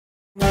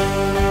Friends,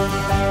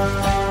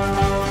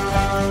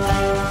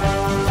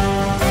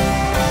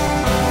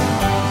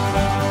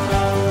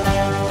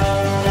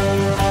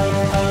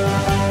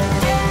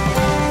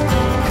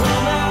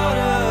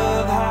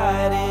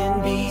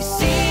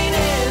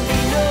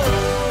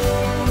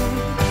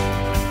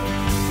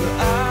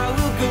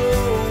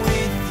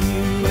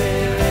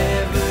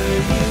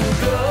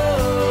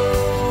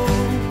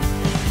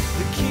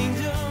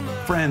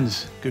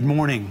 good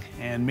morning,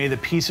 and may the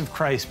peace of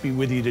Christ be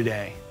with you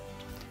today.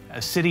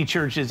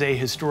 CityChurch is a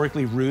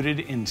historically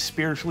rooted and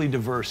spiritually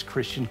diverse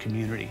Christian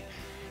community,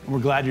 and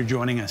we're glad you're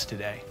joining us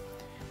today.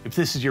 If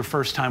this is your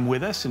first time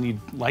with us and you'd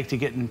like to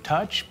get in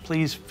touch,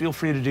 please feel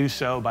free to do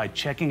so by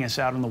checking us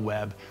out on the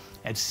web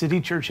at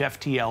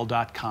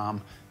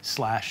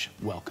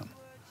citychurchftl.com/welcome.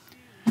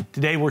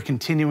 Today we're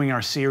continuing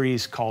our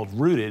series called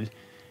Rooted,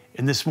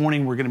 and this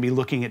morning we're going to be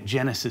looking at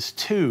Genesis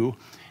 2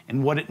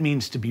 and what it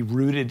means to be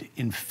rooted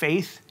in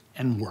faith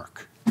and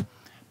work.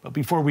 But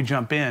before we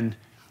jump in,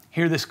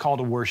 hear this call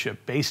to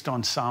worship based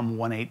on Psalm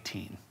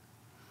 118.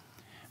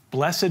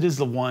 Blessed is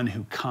the one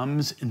who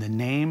comes in the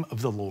name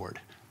of the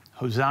Lord.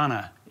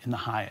 Hosanna in the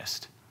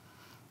highest.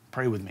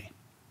 Pray with me.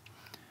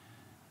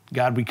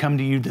 God, we come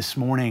to you this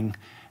morning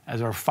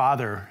as our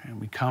Father,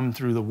 and we come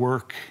through the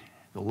work,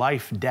 the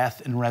life,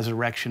 death, and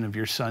resurrection of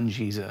your Son,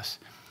 Jesus.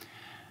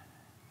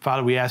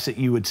 Father, we ask that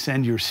you would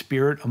send your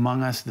Spirit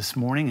among us this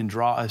morning and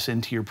draw us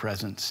into your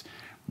presence.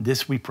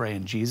 This we pray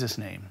in Jesus'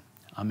 name.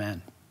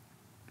 Amen.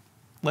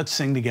 Let's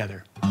sing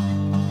together.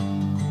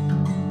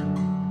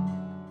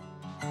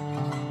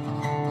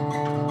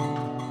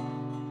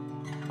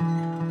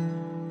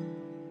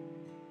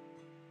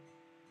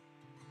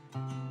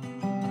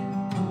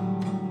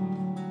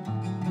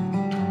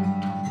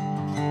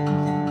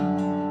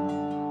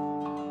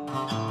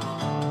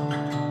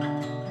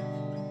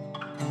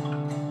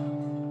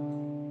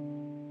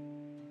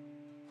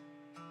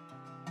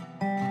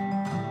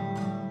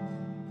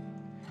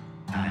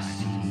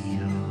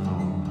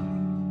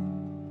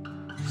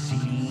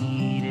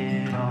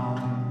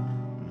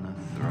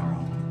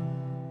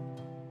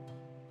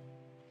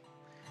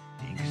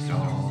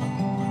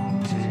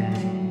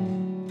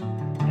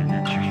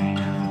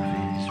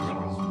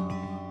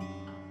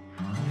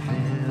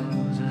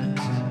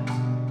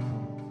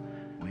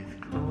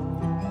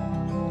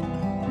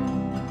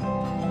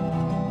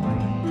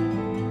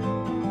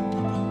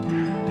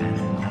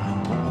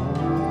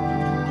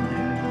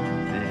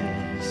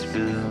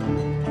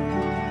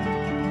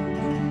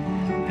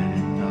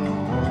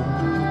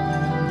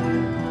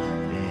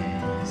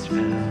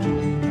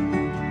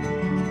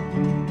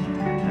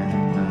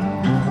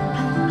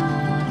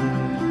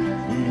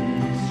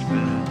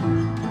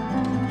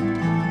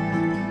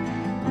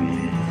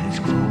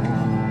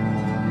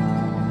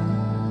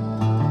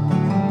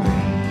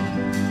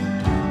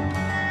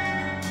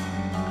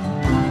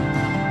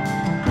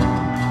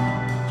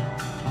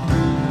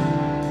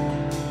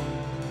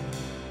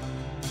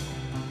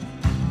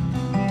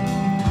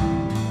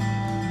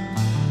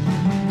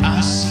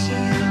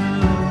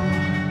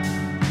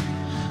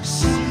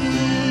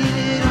 See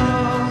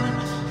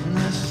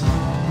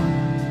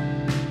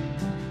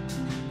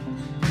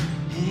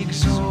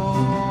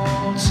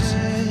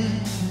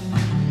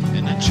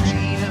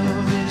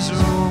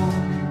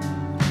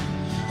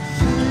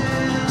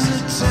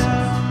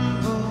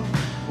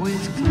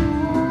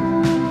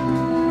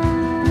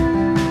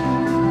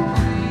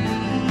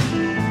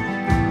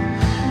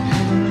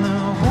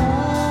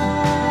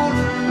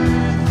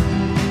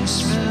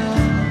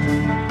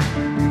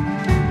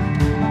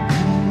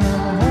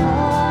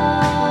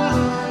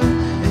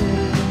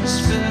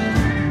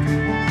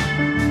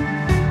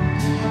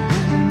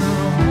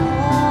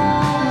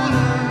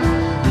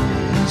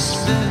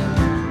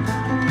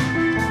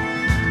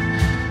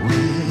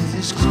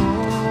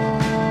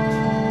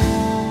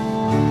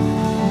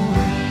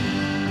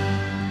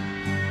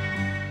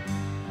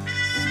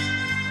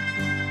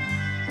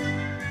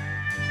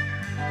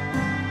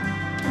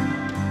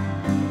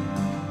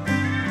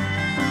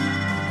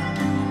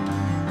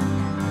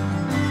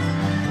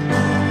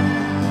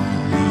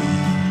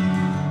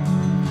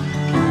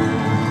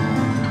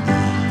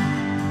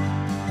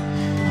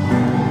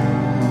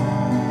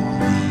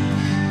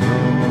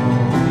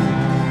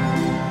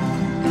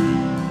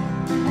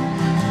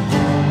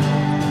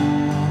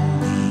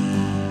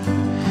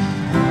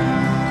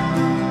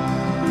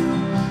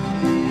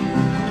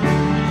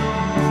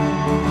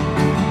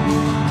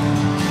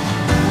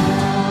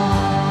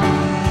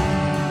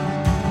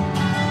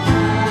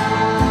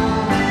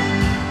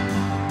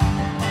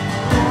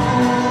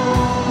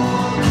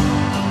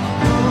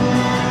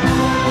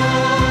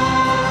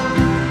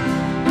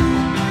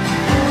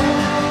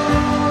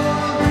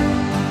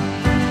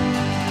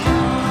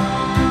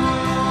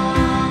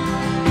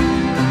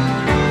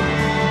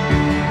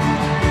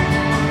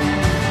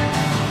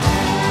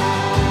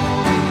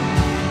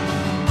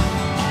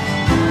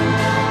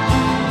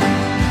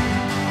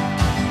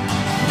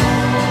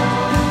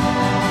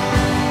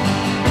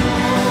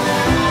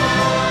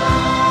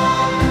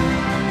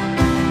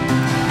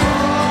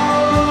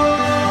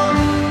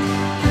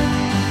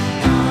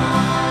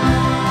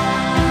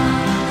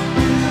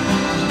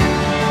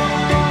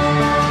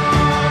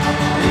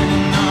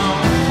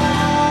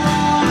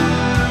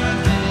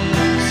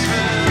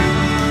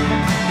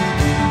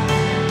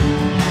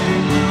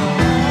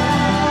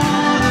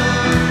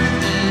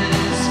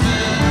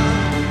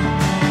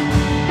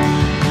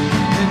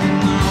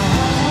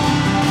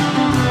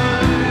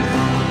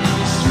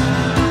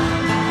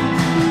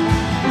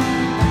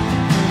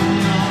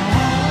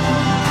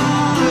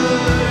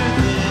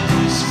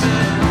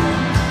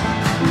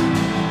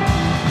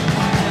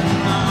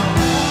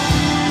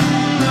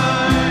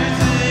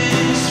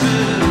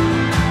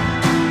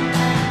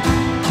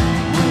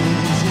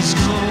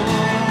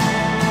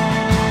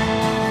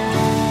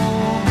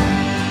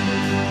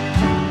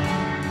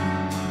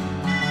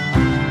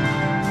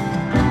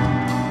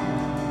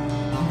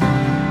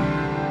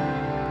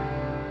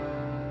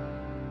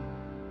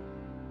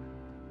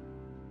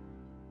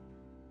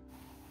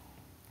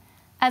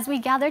As we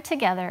gather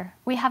together,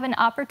 we have an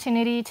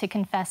opportunity to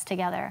confess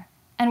together,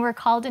 and we're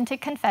called into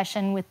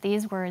confession with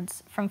these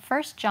words from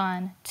 1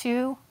 John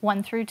 2,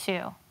 1 through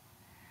 2.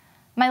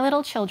 My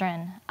little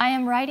children, I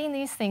am writing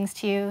these things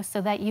to you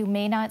so that you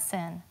may not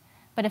sin.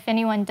 But if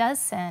anyone does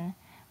sin,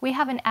 we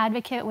have an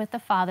advocate with the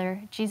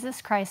Father,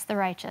 Jesus Christ the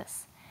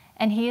righteous,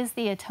 and he is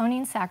the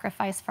atoning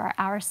sacrifice for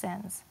our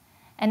sins,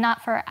 and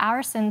not for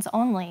our sins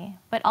only,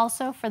 but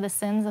also for the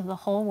sins of the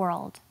whole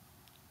world.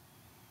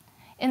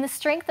 In the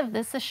strength of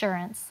this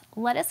assurance,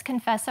 let us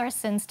confess our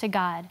sins to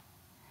God.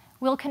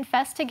 We'll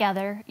confess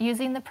together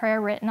using the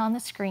prayer written on the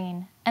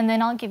screen, and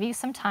then I'll give you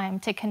some time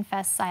to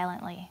confess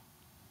silently.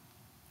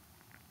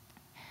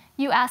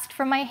 You asked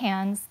for my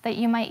hands that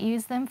you might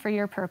use them for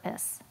your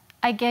purpose.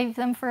 I gave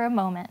them for a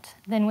moment,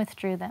 then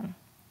withdrew them,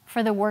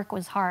 for the work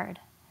was hard.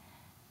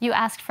 You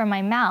asked for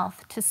my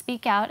mouth to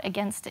speak out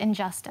against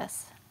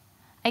injustice.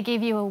 I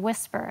gave you a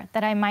whisper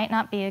that I might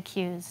not be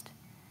accused.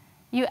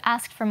 You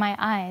asked for my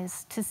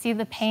eyes to see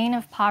the pain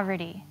of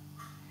poverty.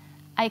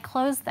 I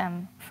closed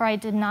them, for I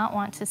did not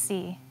want to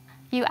see.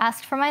 You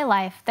asked for my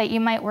life that you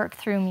might work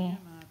through me.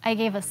 I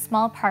gave a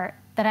small part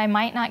that I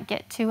might not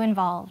get too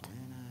involved.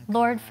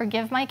 Lord,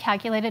 forgive my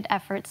calculated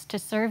efforts to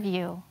serve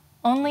you,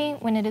 only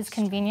when it is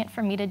convenient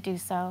for me to do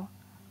so,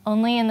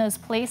 only in those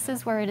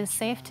places where it is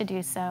safe to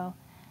do so,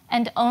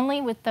 and only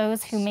with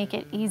those who make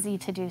it easy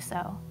to do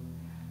so.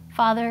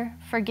 Father,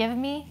 forgive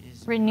me,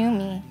 renew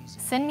me,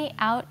 send me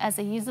out as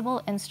a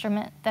usable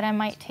instrument that I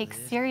might take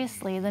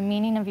seriously the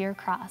meaning of your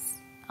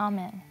cross.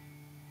 Amen.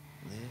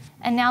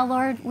 And now,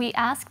 Lord, we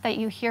ask that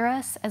you hear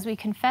us as we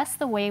confess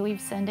the way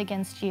we've sinned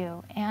against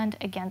you and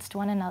against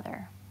one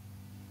another.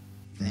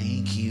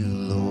 Thank you,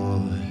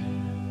 Lord,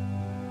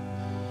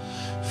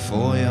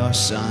 for your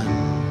Son,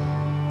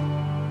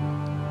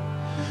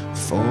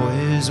 for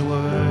his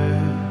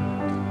work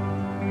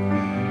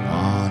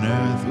on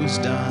earth was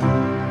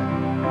done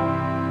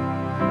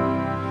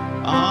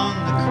on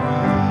the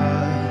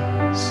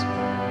cross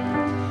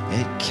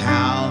at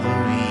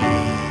Calvary,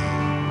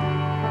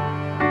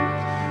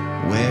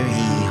 where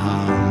he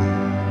hung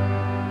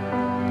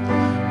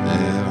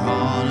there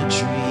on a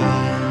tree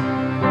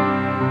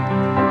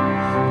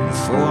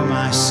for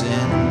my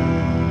sin.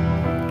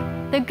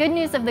 The good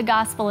news of the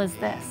gospel is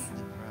this: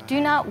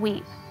 do not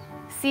weep.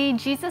 See,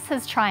 Jesus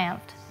has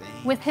triumphed.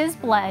 With his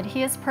blood,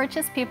 he has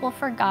purchased people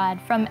for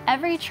God from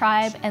every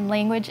tribe and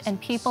language and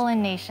people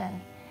and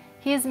nation.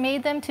 He has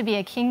made them to be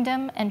a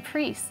kingdom and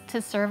priests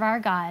to serve our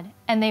God,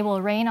 and they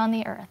will reign on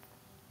the earth.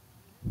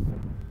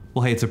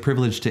 Well, hey, it's a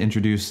privilege to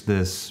introduce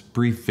this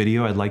brief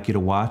video I'd like you to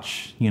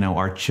watch. You know,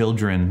 our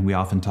children, we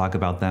often talk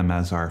about them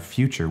as our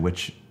future,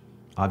 which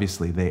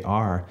obviously they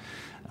are.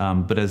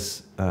 But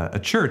as a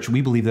church,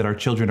 we believe that our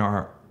children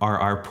are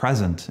our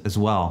present as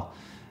well.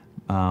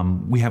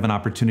 We have an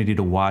opportunity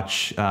to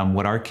watch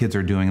what our kids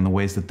are doing and the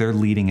ways that they're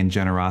leading in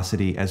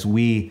generosity as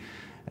we,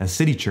 as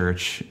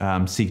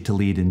CityChurch, seek to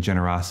lead in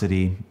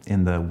generosity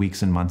in the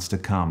weeks and months to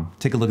come.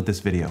 Take a look at this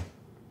video.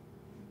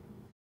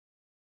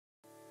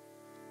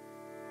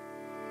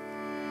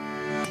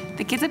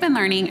 The kids have been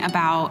learning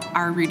about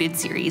our Rooted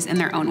series in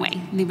their own way.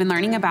 They've been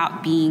learning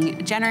about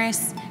being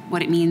generous,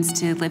 what it means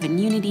to live in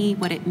unity,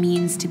 what it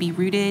means to be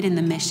rooted in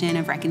the mission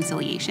of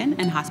reconciliation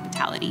and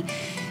hospitality.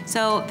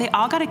 So they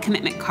all got a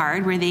commitment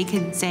card where they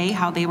could say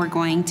how they were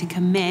going to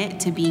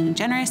commit to being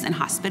generous and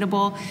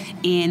hospitable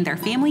in their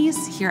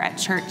families, here at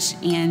church,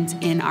 and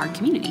in our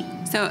community.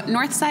 So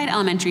Northside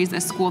Elementary is a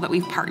school that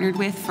we've partnered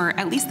with for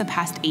at least the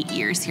past 8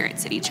 years here at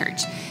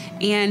CityChurch.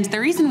 And the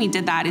reason we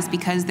did that is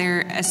because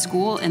they're a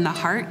school in the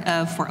heart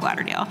of Fort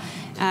Lauderdale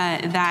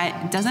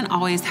that doesn't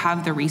always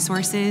have the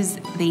resources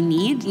they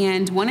need.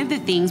 And one of the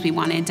things we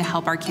wanted to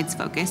help our kids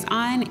focus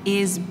on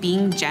is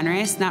being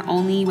generous, not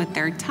only with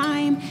their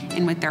time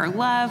and with their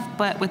love,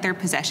 but with their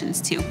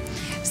possessions too.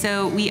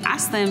 So we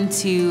asked them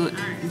to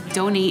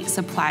donate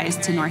supplies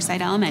to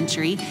Northside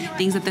Elementary,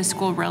 things that the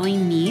school really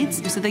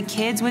needs, so the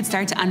kids would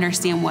start to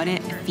understand what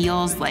it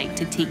feels like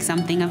to take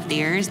something of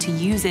theirs, to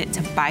use it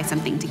to buy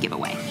something to give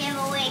away. Give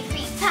away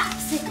free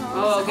popsicles.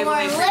 Oh, give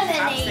away free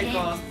lemonade.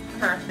 popsicles.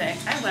 Perfect.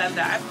 I love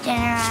that.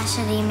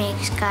 Generosity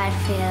makes God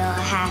feel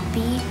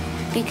happy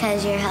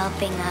because you're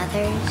helping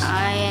others.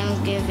 I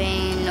am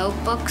giving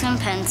notebooks and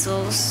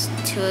pencils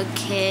to a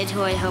kid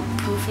who I hope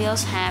who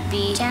feels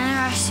happy.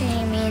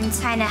 Generosity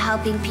means kind of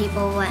helping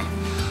people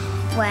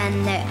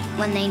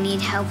when they need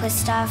help with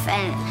stuff,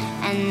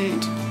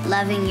 and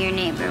loving your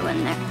neighbor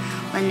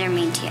when they're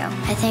mean to you.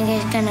 I think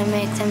it's gonna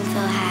make them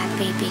feel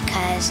happy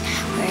because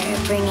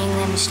we're bringing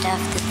them stuff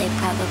that they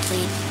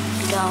probably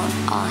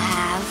don't all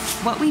have.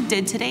 What we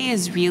did today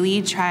is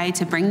really try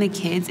to bring the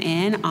kids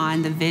in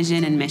on the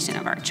vision and mission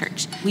of our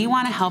church. We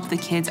want to help the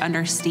kids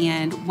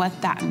understand what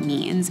that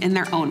means in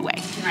their own way.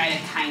 You can write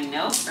a kind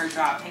note or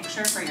draw a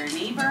picture for your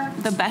neighbor.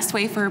 The best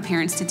way for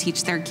parents to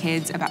teach their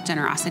kids about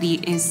generosity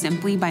is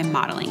simply by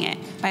modeling it,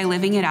 by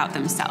living it out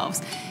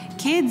themselves.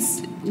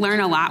 Kids learn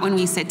a lot when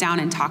we sit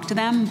down and talk to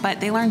them, but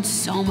they learn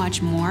so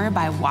much more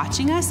by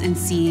watching us and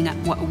seeing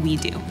what we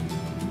do.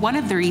 One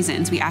of the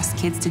reasons we ask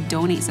kids to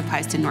donate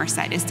supplies to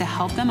Northside is to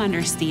help them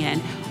understand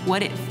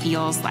what it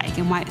feels like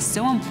and why it's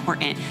so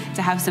important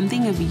to have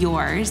something of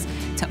yours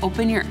to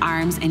open your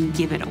arms and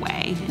give it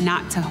away,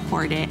 not to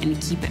hoard it and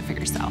keep it for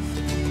yourself.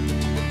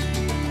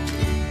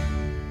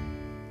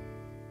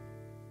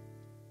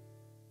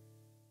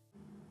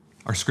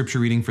 Our scripture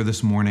reading for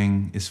this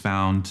morning is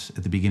found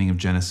at the beginning of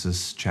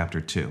Genesis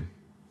chapter 2.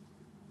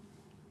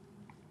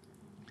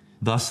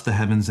 Thus the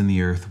heavens and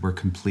the earth were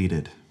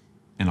completed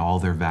in all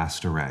their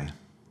vast array.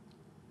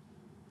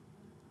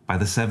 By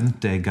the seventh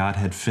day, God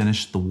had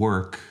finished the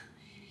work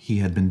he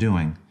had been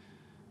doing.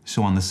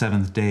 So on the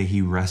seventh day,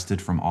 he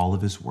rested from all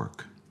of his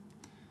work.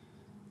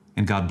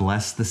 And God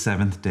blessed the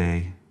seventh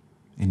day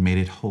and made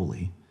it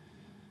holy,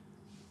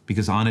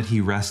 because on it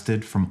he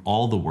rested from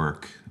all the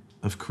work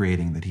of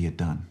creating that he had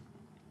done.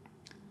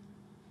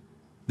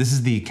 This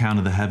is the account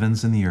of the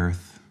heavens and the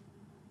earth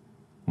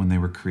when they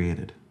were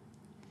created.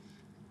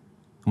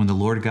 When the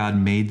Lord God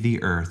made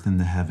the earth and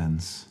the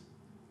heavens,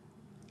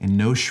 and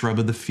no shrub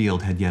of the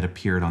field had yet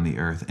appeared on the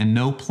earth, and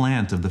no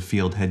plant of the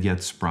field had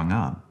yet sprung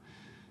up,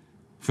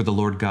 for the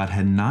Lord God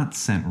had not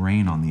sent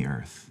rain on the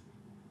earth,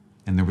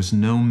 and there was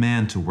no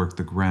man to work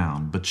the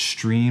ground, but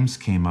streams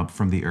came up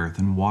from the earth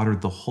and watered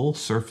the whole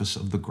surface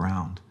of the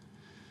ground.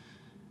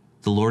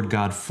 The Lord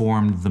God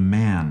formed the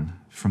man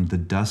from the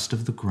dust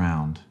of the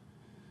ground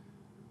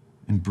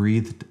and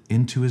breathed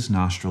into his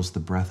nostrils the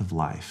breath of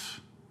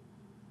life,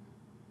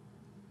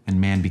 and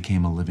man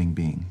became a living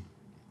being.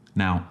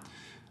 Now,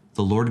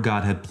 the Lord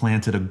God had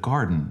planted a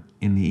garden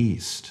in the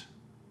east,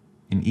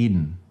 in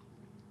Eden,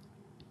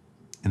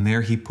 and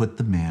there he put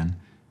the man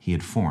he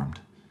had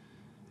formed.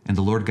 And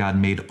the Lord God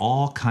made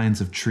all kinds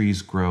of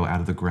trees grow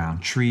out of the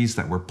ground, trees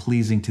that were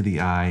pleasing to the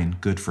eye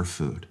and good for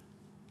food.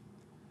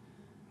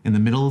 In the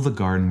middle of the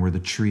garden were the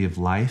tree of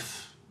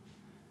life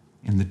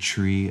and the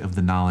tree of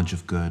the knowledge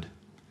of good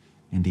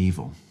and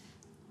evil.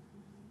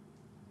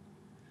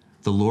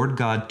 The Lord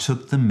God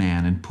took the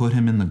man and put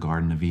him in the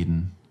Garden of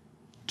Eden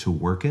to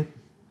work it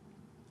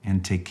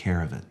and take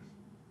care of it.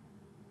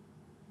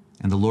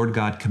 And the Lord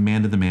God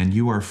commanded the man,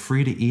 "You are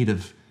free to eat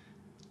of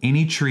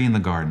any tree in the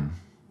garden,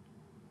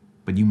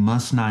 but you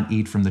must not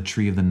eat from the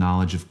tree of the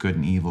knowledge of good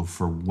and evil,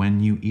 for when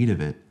you eat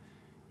of it,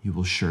 you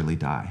will surely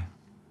die."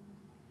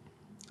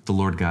 The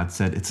Lord God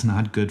said, "It's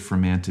not good for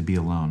man to be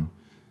alone.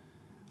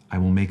 I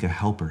will make a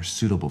helper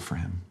suitable for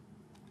him."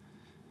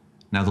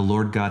 Now the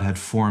Lord God had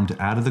formed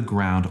out of the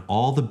ground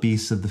all the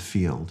beasts of the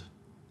field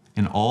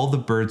and all the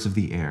birds of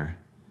the air.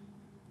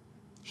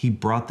 He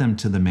brought them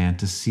to the man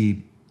to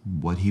see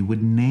what he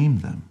would name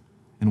them.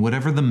 And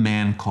whatever the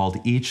man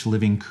called each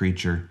living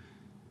creature,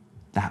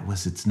 that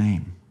was its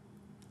name.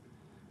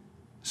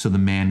 So the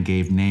man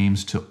gave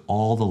names to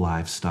all the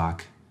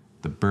livestock,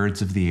 the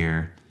birds of the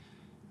air,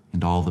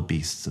 and all the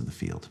beasts of the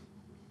field.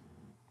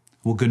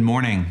 Well, good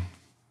morning.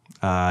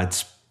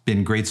 It's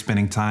been great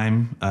spending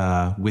time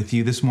with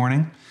you this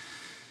morning.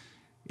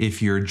 If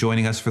you're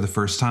joining us for the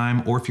first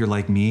time, or if you're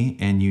like me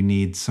and you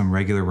need some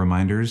regular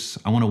reminders,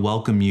 I want to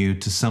welcome you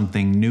to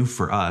something new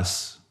for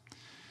us.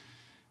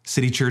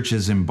 CityChurch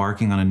is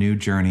embarking on a new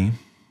journey,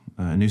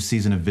 a new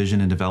season of vision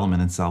and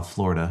development in South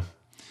Florida.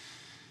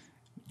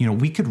 You know,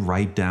 we could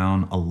write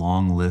down a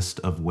long list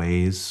of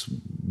ways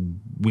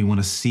we want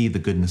to see the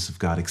goodness of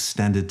God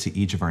extended to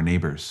each of our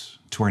neighbors,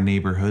 to our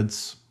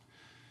neighborhoods,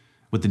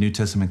 what the New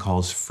Testament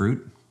calls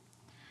fruit.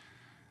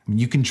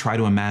 You can try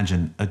to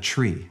imagine a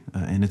tree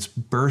and it's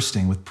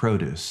bursting with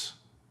produce.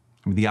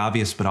 The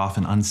obvious but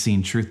often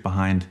unseen truth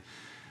behind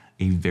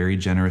a very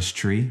generous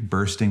tree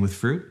bursting with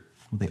fruit,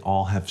 they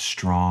all have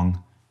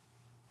strong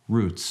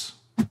roots.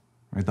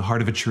 Right? The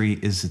heart of a tree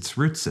is its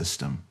root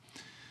system.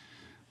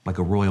 Like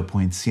a Royal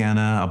Point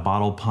sienna, a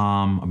bottle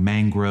palm, a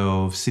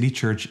mangrove,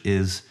 CityChurch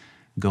is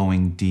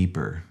going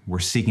deeper. We're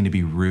seeking to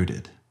be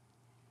rooted.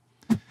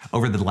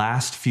 Over the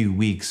last few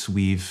weeks,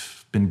 we've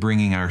been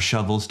bringing our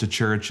shovels to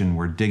church and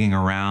we're digging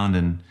around.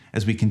 And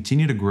as we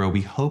continue to grow,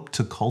 we hope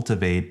to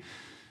cultivate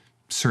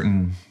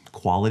certain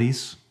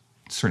qualities,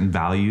 certain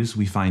values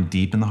we find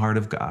deep in the heart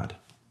of God.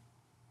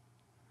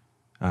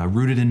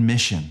 Rooted in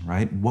mission,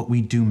 right? What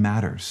we do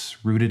matters.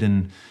 Rooted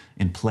in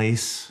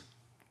place,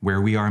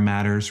 where we are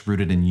matters.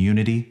 Rooted in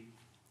unity,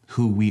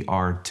 who we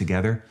are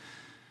together.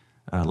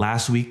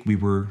 Last week, we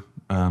were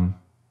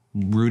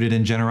rooted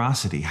in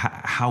generosity,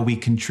 how we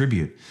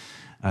contribute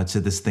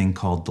to this thing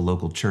called the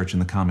local church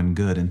and the common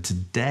good. And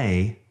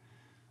today,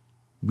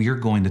 we are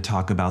going to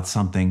talk about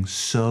something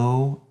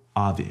so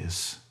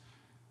obvious,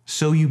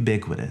 so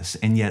ubiquitous,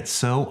 and yet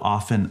so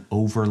often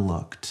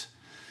overlooked.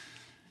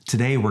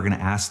 Today, we're going to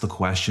ask the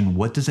question,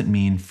 what does it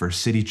mean for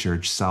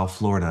CityChurch South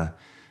Florida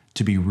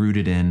to be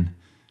rooted in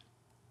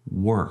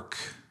work?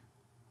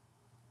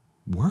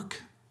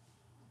 Work?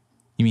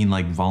 You mean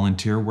like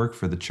volunteer work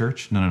for the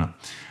church? No.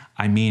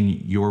 I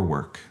mean your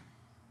work,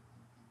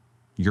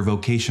 your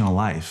vocational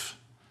life,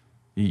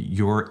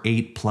 your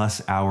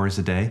 8+ hours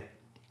a day,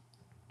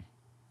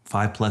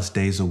 5+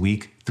 days a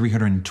week,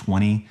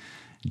 320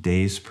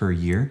 days per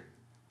year.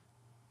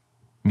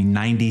 I mean,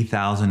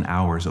 90,000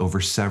 hours over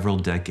several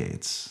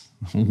decades.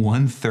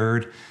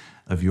 1/3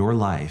 of your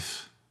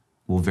life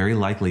will very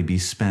likely be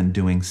spent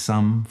doing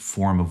some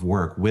form of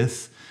work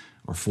with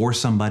or for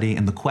somebody.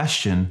 And the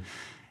question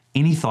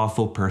any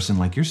thoughtful person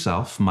like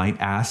yourself might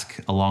ask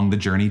along the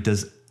journey,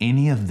 does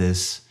any of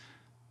this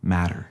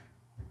matter?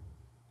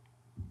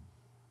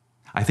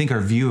 I think our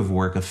view of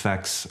work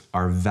affects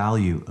our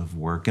value of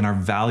work, and our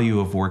value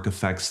of work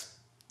affects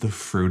the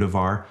fruit of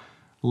our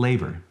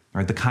labor,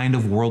 right? The kind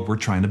of world we're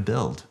trying to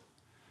build.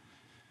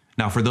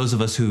 Now, for those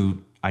of us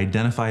who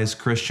identify as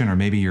Christian, or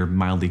maybe you're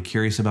mildly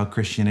curious about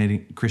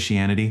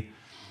Christianity,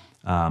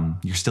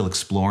 you're still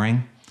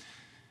exploring,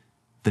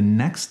 the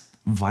next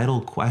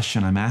vital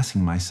question I'm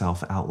asking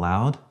myself out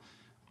loud,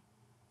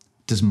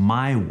 does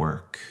my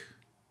work,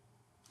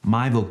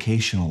 my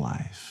vocational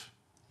life,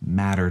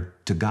 matter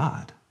to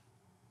God?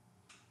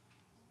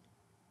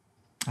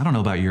 I don't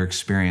know about your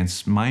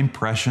experience. My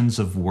impressions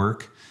of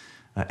work,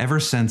 ever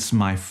since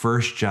my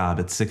first job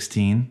at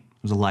 16,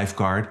 was a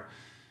lifeguard.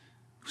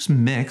 It was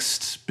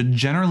mixed, but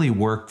generally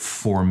work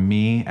for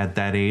me at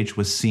that age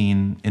was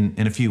seen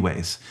in a few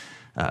ways.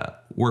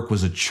 Work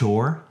was a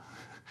chore,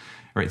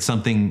 right?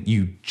 Something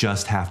you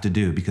just have to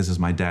do because, as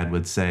my dad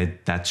would say,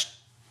 that's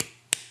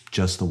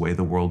just the way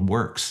the world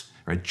works,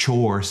 right?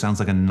 Chore sounds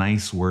like a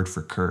nice word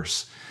for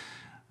curse.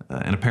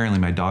 And apparently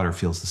my daughter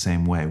feels the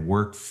same way.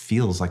 Work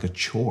feels like a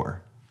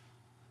chore.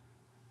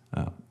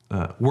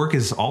 Work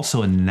is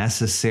also a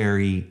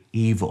necessary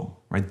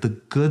evil, right? The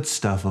good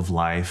stuff of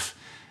life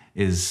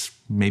is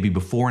maybe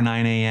before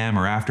 9 a.m.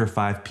 or after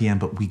 5 p.m.,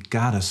 but we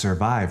gotta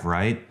survive,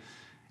 right?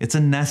 It's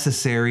a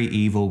necessary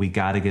evil we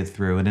gotta get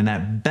through. And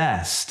at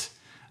best,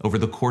 over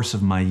the course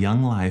of my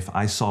young life,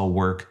 I saw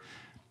work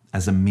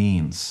as a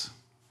means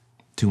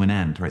to an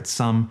end, right?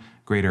 Some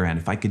greater end.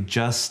 If I could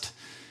just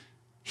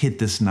hit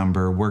this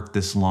number, work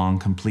this long,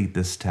 complete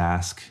this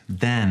task,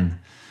 then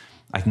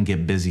I can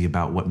get busy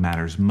about what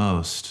matters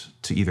most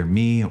to either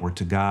me or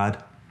to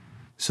God.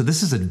 So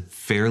this is a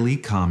fairly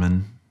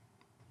common,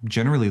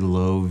 generally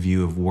low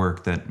view of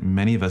work that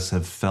many of us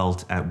have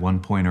felt at one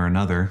point or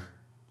another.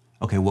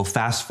 Okay, well,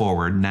 fast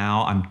forward.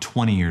 Now I'm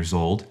 20 years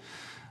old.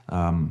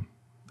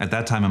 At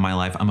that time in my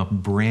life, I'm a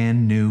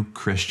brand new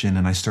Christian,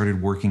 and I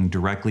started working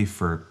directly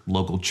for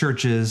local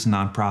churches,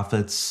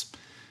 nonprofits.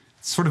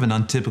 It's sort of an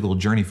untypical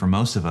journey for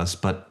most of us,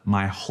 but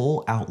my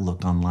whole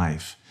outlook on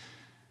life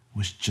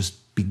was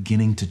just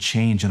beginning to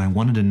change, and I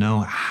wanted to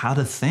know how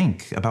to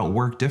think about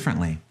work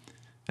differently.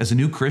 As a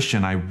new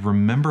Christian, I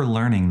remember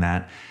learning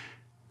that,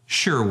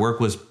 sure, work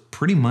was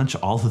pretty much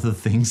all of the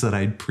things that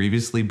I'd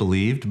previously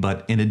believed,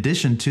 but in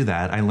addition to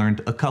that, I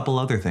learned a couple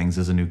other things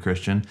as a new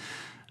Christian.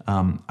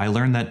 I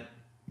learned that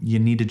you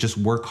need to just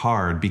work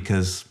hard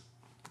because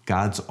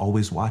God's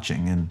always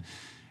watching,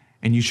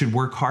 and you should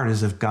work hard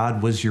as if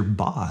God was your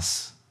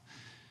boss.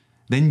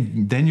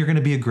 Then you're going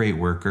to be a great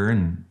worker,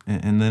 and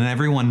then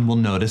everyone will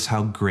notice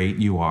how great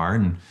you are.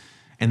 And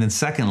then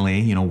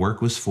secondly,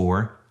 work was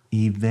for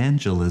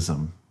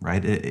evangelism,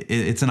 right?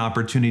 It's an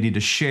opportunity to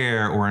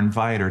share or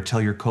invite or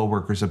tell your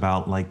coworkers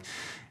about like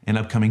an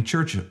upcoming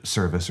church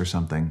service or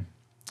something.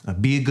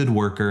 Be a good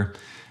worker,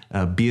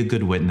 be a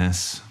good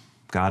witness.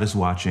 God is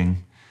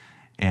watching,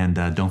 and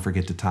don't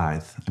forget to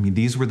tithe. I mean,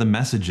 these were the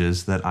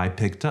messages that I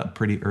picked up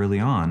pretty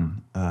early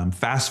on.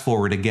 Fast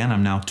forward again,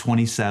 I'm now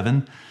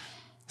 27.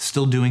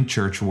 Still doing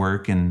church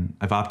work, and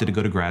I've opted to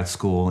go to grad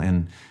school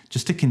and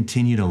just to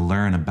continue to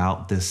learn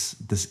about this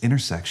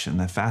intersection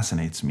that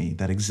fascinates me,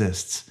 that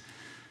exists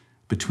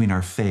between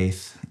our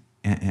faith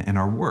and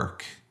our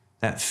work.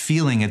 That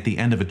feeling at the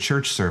end of a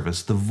church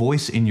service, the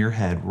voice in your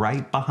head,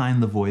 right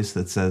behind the voice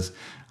that says,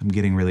 I'm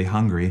getting really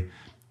hungry,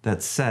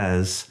 that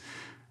says,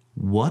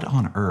 what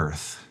on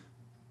earth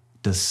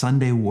does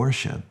Sunday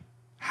worship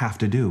have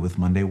to do with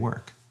Monday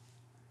work?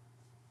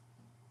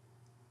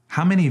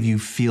 How many of you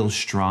feel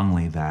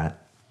strongly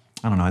that,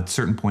 I don't know, at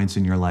certain points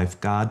in your life,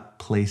 God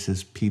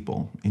places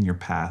people in your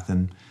path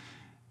and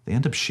they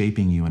end up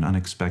shaping you in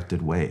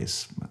unexpected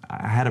ways?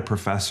 I had a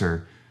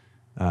professor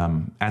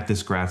at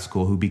this grad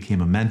school who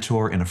became a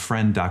mentor and a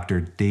friend,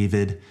 Dr.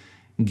 David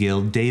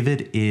Gill.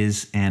 David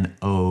is an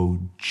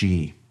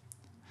OG,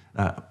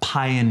 a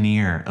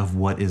pioneer of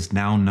what is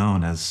now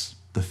known as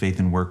the faith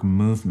and work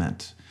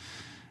movement.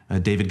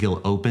 David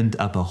Gill opened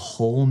up a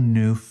whole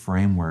new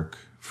framework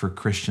for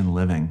Christian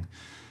living,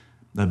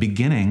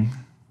 beginning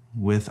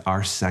with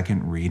our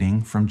second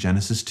reading from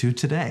Genesis 2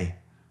 today.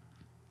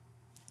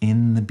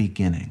 In the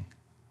beginning.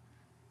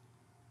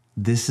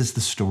 This is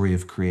the story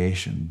of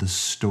creation, the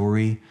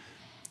story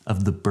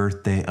of the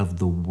birthday of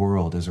the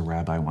world, as a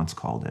rabbi once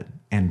called it.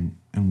 And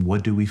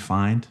what do we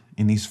find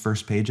in these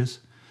first pages?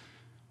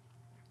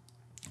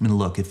 I mean,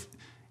 look,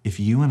 if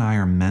you and I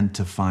are meant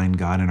to find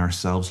God in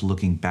ourselves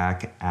looking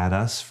back at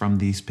us from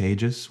these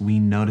pages, we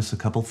notice a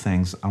couple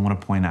things I want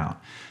to point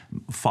out.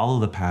 Follow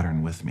the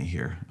pattern with me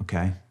here,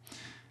 okay?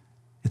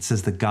 It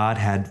says that God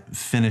had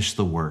finished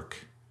the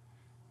work.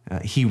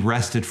 He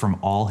rested from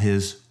all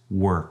his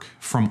work,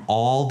 from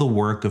all the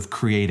work of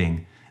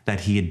creating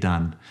that he had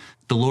done.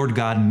 The Lord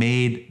God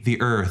made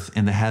the earth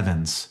and the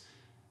heavens.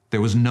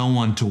 There was no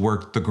one to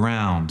work the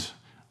ground.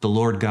 The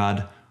Lord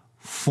God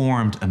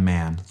formed a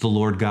man. The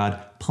Lord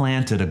God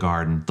planted a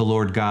garden. The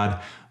Lord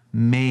God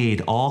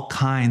made all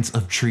kinds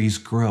of trees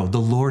grow. The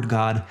Lord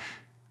God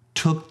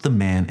took the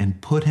man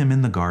and put him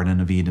in the Garden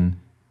of Eden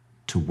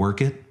to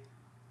work it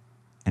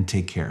and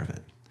take care of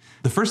it.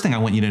 The first thing I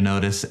want you to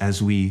notice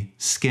as we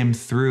skim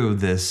through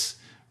this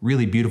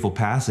really beautiful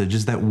passage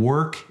is that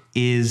work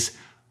is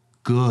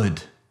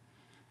good.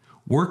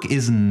 Work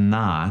is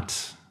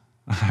not,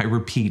 I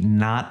repeat,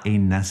 not a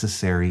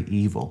necessary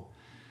evil,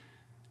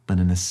 but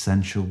an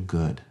essential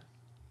good.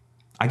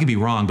 I could be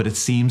wrong, but it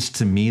seems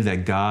to me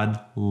that God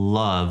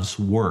loves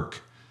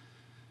work.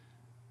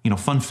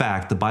 Fun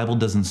fact, the Bible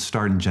doesn't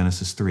start in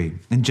Genesis 3.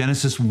 In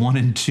Genesis 1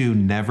 and 2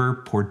 never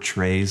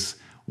portrays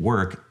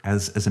work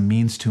as a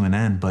means to an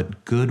end,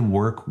 but good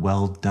work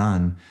well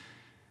done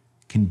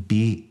can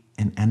be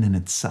an end in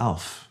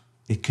itself.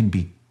 It can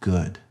be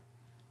good.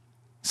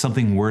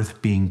 Something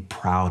worth being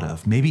proud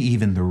of, maybe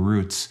even the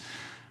roots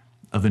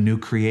of a new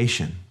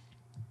creation.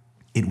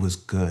 It was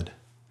good.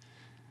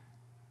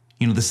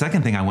 The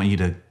second thing I want you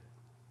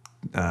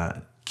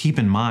to keep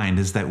in mind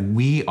is that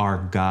we are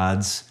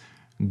God's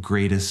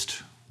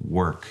greatest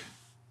work.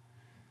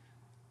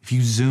 If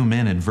you zoom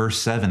in at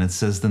verse 7, it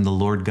says, "Then the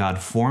Lord God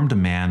formed a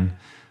man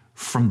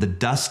from the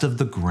dust of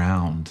the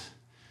ground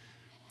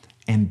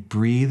and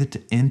breathed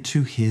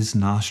into his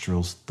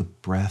nostrils the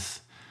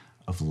breath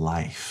of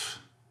life.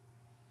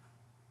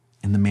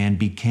 And the man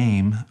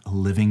became a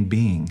living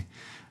being."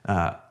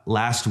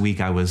 Last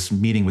week, I was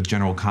meeting with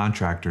general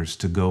contractors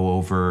to go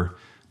over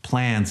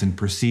plans and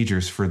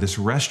procedures for this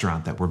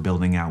restaurant that we're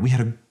building out. We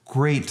had a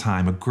great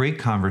time, a great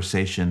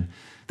conversation.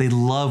 They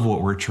love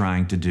what we're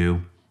trying to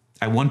do.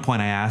 At one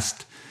point, I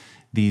asked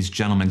these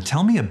gentlemen,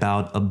 tell me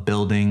about a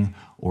building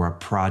or a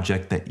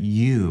project that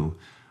you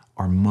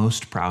are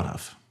most proud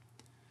of.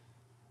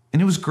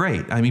 And it was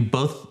great.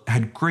 Both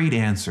had great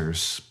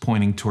answers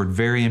pointing toward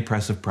very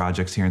impressive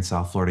projects here in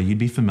South Florida. You'd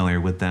be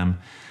familiar with them.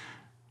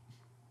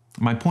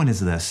 My point is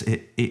this: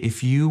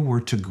 if you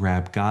were to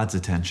grab God's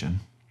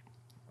attention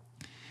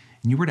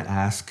and you were to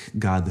ask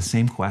God the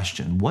same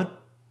question,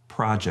 what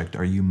project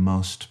are you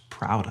most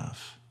proud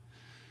of?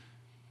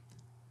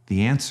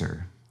 The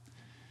answer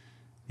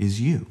is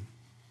you.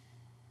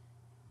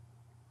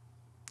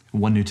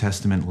 One New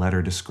Testament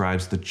letter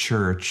describes the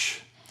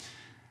church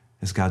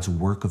as God's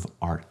work of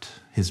art,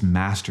 his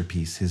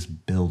masterpiece, his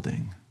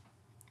building.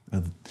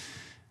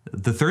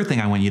 The third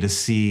thing I want you to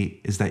see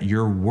is that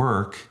your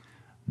work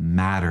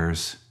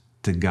matters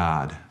to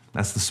God.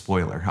 That's the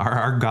spoiler.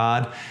 Our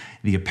God,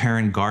 the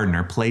apparent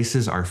gardener,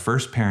 places our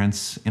first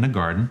parents in a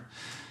garden,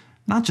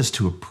 not just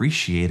to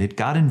appreciate it.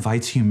 God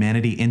invites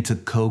humanity into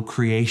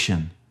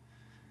co-creation.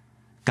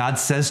 God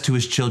says to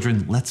his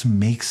children, let's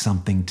make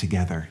something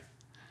together.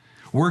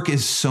 Work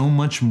is so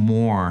much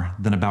more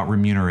than about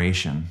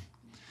remuneration.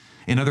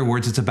 In other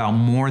words, it's about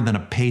more than a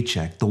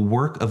paycheck. The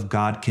work of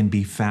God can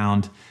be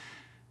found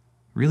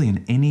really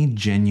in any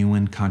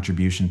genuine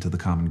contribution to the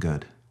common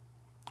good.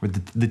 Or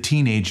the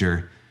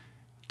teenager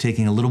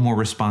taking a little more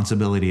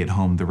responsibility at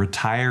home, the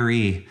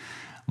retiree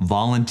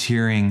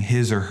volunteering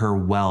his or her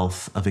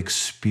wealth of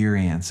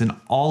experience, and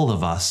all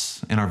of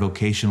us in our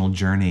vocational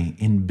journey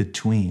in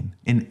between,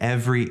 in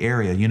every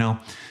area.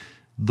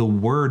 The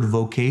word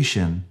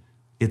vocation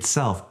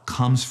itself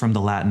comes from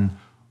the Latin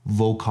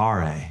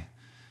vocare,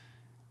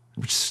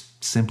 which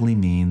simply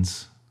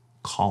means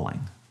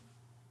calling.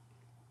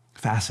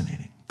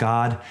 Fascinating.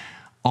 God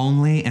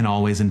only and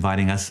always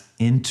inviting us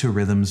into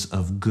rhythms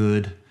of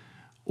good,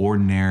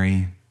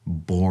 ordinary,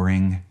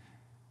 boring,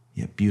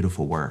 yet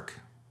beautiful work.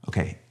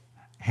 Okay,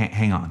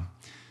 hang on.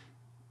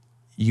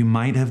 You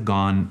might have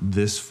gone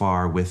this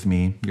far with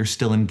me. You're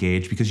still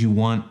engaged because you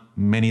want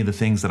many of the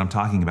things that I'm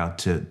talking about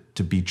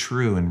to be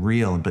true and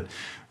real, but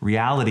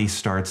reality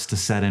starts to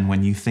set in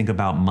when you think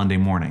about Monday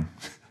morning.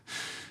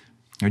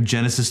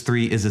 Genesis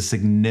 3 is a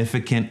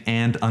significant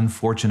and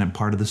unfortunate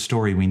part of the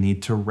story we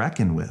need to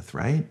reckon with,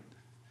 right?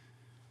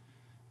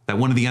 That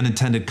one of the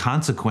unintended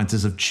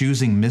consequences of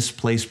choosing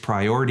misplaced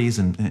priorities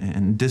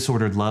and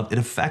disordered love, it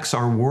affects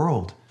our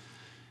world.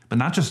 But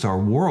not just our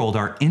world,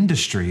 our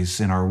industries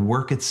and our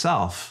work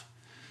itself.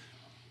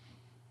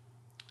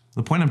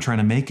 The point I'm trying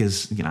to make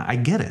is, I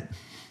get it.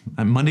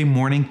 Monday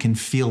morning can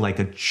feel like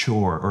a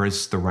chore, or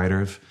as the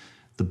writer of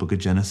the book of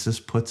Genesis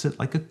puts it,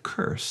 like a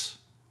curse.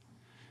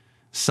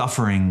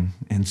 Suffering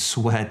and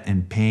sweat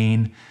and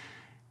pain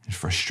and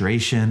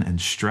frustration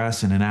and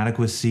stress and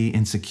inadequacy,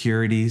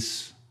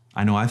 insecurities.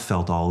 I know I've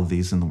felt all of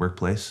these in the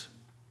workplace.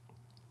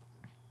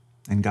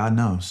 And God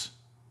knows.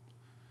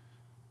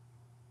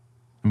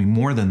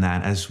 More than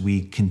that, as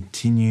we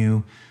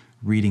continue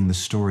reading the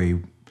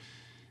story,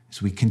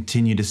 as we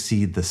continue to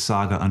see the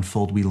saga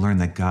unfold, we learn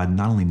that God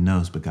not only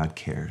knows, but God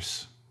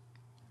cares.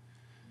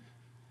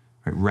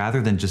 Right?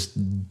 Rather than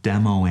just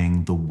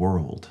demoing the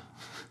world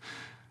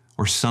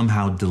or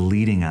somehow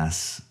deleting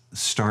us,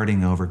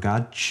 starting over,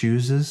 God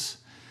chooses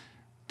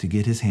to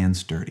get his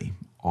hands dirty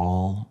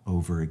all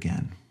over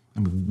again.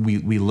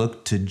 We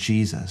look to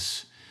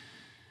Jesus,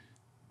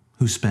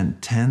 who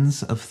spent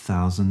tens of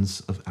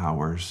thousands of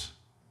hours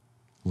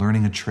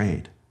learning a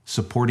trade,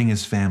 supporting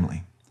his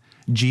family.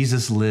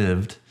 Jesus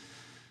lived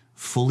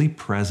fully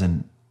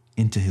present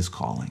into his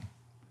calling,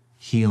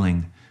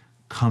 healing,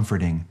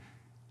 comforting,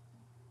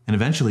 and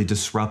eventually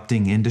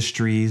disrupting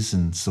industries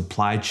and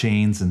supply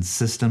chains and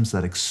systems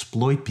that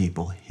exploit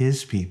people,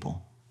 his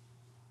people.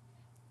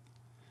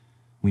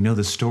 We know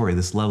the story.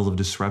 This level of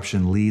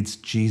disruption leads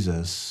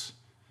Jesus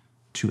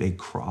to a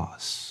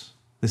cross,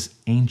 this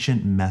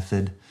ancient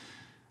method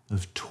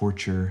of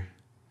torture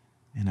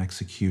and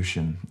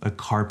execution, a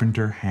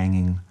carpenter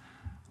hanging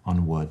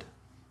on wood,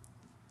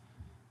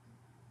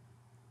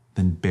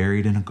 then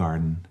buried in a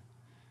garden,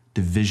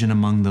 division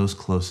among those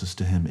closest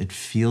to him. It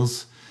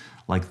feels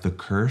like the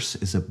curse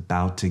is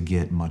about to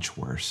get much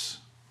worse.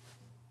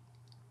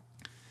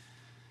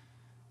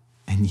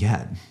 And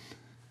yet,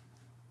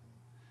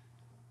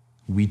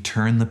 we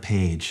turn the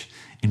page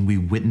and we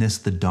witness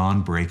the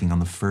dawn breaking on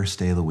the first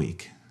day of the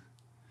week.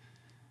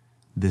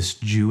 This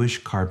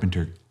Jewish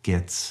carpenter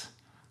gets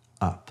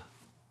up,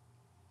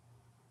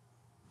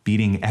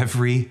 beating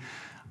every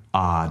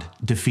odd,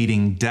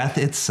 defeating death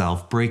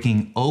itself,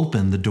 breaking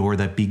open the door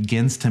that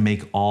begins to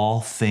make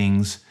all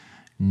things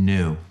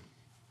new.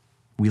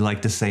 We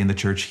like to say in the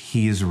church,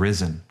 he is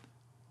risen.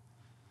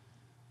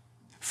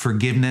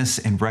 Forgiveness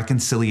and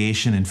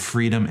reconciliation and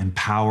freedom and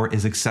power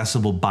is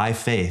accessible by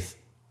faith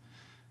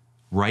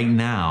right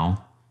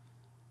now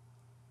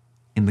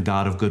in the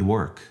God of good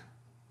work,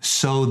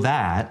 so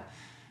that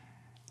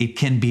it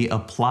can be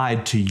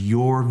applied to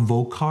your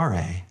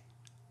vocare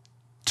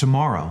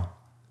tomorrow,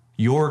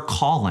 your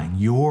calling,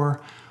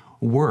 your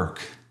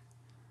work.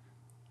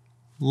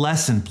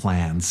 Lesson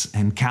plans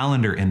and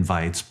calendar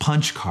invites,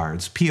 punch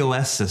cards,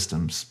 POS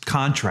systems,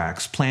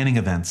 contracts, planning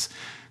events,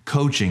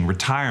 coaching,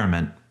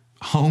 retirement,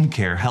 home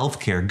care,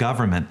 healthcare,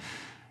 government,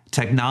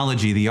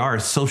 technology, the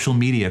arts, social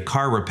media,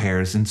 car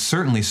repairs, and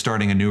certainly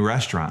starting a new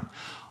restaurant,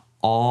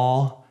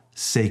 all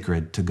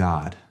sacred to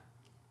God.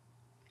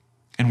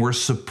 And we're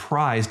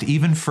surprised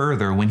even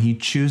further when he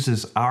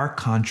chooses our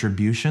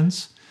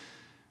contributions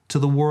to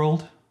the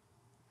world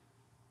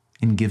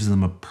and gives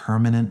them a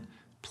permanent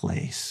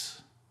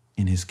place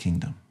in his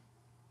kingdom.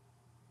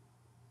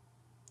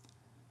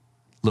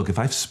 Look, if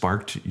I've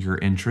sparked your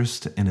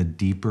interest in a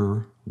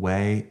deeper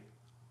way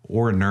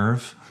or a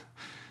nerve,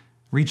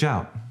 reach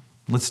out.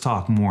 Let's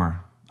talk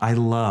more. I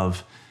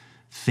love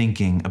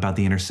thinking about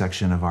the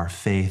intersection of our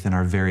faith and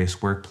our various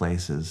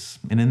workplaces.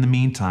 And in the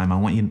meantime, I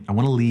want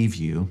to leave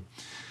you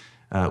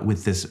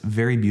with this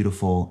very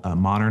beautiful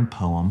modern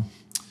poem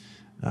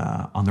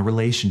on the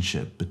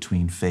relationship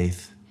between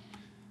faith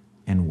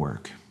and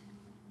work.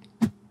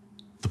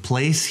 The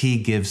place he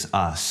gives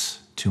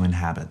us to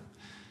inhabit,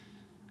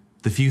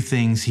 the few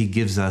things he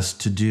gives us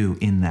to do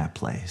in that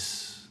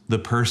place, the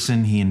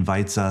person he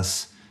invites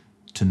us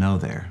to know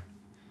there.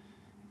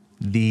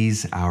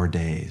 These our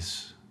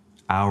days,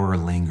 our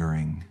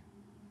lingering.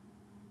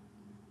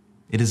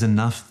 It is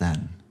enough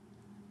then,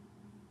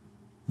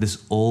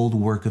 this old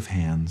work of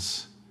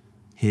hands,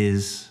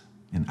 his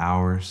and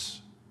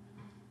ours,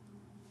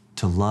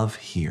 to love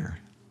here,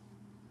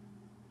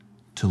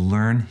 to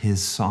learn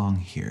his song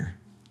here.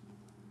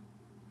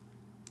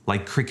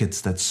 Like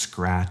crickets that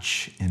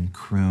scratch and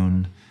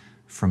croon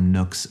from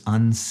nooks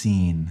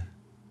unseen,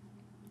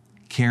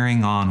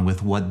 carrying on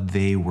with what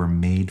they were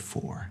made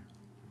for.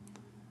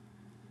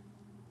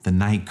 The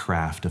night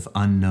craft of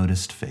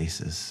unnoticed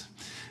faces,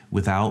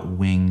 without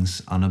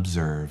wings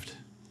unobserved.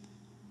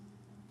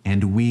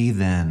 And we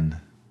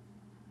then,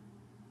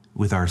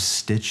 with our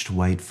stitched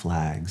white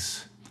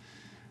flags,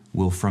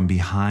 will from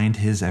behind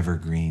his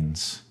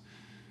evergreens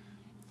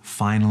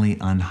finally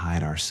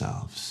unhide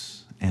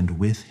ourselves. And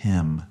with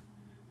him,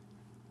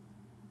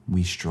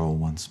 we stroll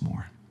once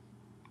more.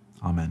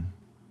 Amen.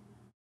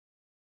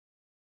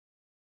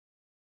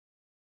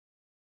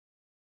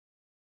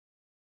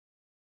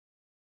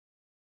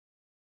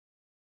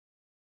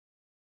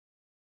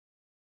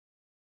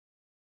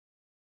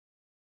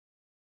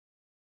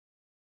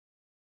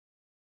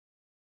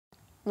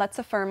 Let's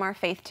affirm our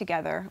faith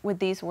together with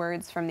these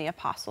words from the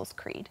Apostles'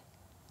 Creed.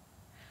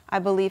 I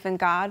believe in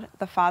God,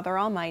 the Father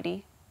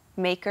Almighty,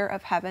 maker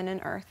of heaven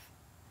and earth,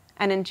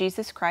 and in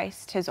Jesus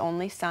Christ, his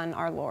only Son,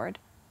 our Lord,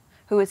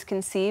 who was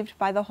conceived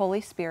by the Holy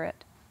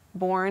Spirit,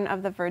 born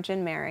of the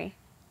Virgin Mary,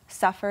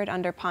 suffered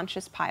under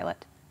Pontius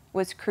Pilate,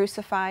 was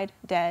crucified,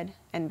 dead,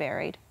 and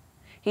buried.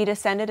 He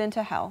descended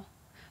into hell.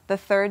 The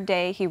third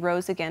day he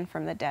rose again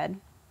from the dead.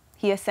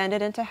 He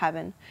ascended into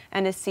heaven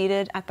and is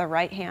seated at the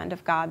right hand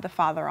of God the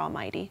Father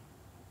Almighty.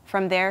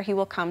 From there he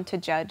will come to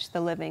judge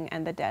the living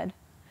and the dead.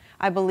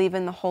 I believe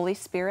in the Holy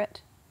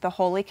Spirit, the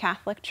Holy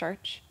Catholic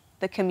Church,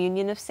 the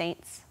communion of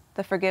saints,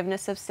 the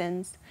forgiveness of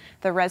sins,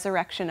 the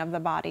resurrection of the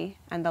body,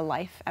 and the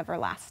life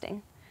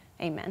everlasting.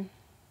 Amen.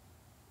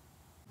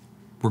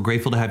 We're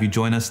grateful to have you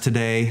join us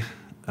today.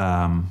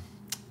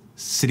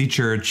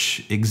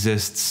 CityChurch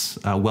exists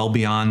well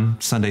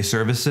beyond Sunday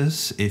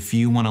services. If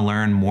you want to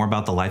learn more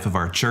about the life of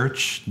our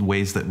church, the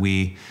ways that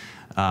we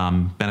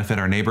benefit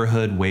our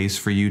neighborhood, ways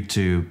for you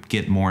to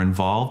get more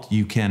involved,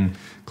 you can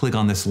click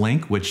on this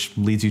link, which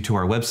leads you to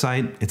our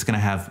website. It's going to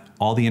have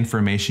all the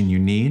information you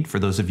need for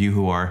those of you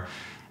who are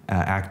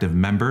active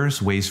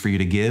members, ways for you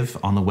to give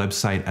on the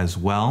website as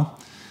well.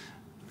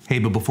 Hey,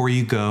 but before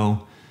you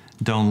go,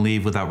 don't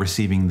leave without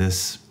receiving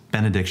this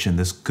benediction,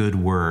 this good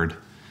word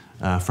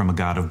from a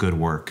God of good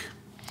work.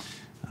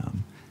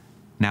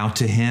 Now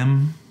to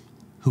him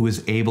who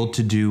is able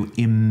to do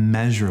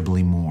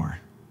immeasurably more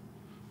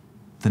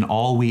than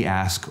all we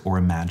ask or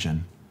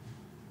imagine,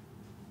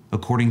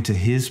 according to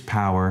his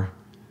power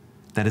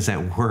that is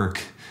at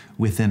work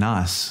within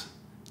us,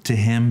 to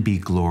him be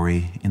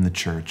glory in the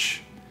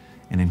church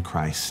and in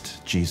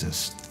Christ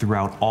Jesus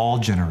throughout all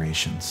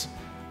generations,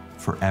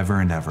 forever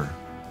and ever.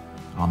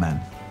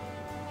 Amen.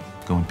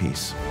 Go in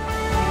peace.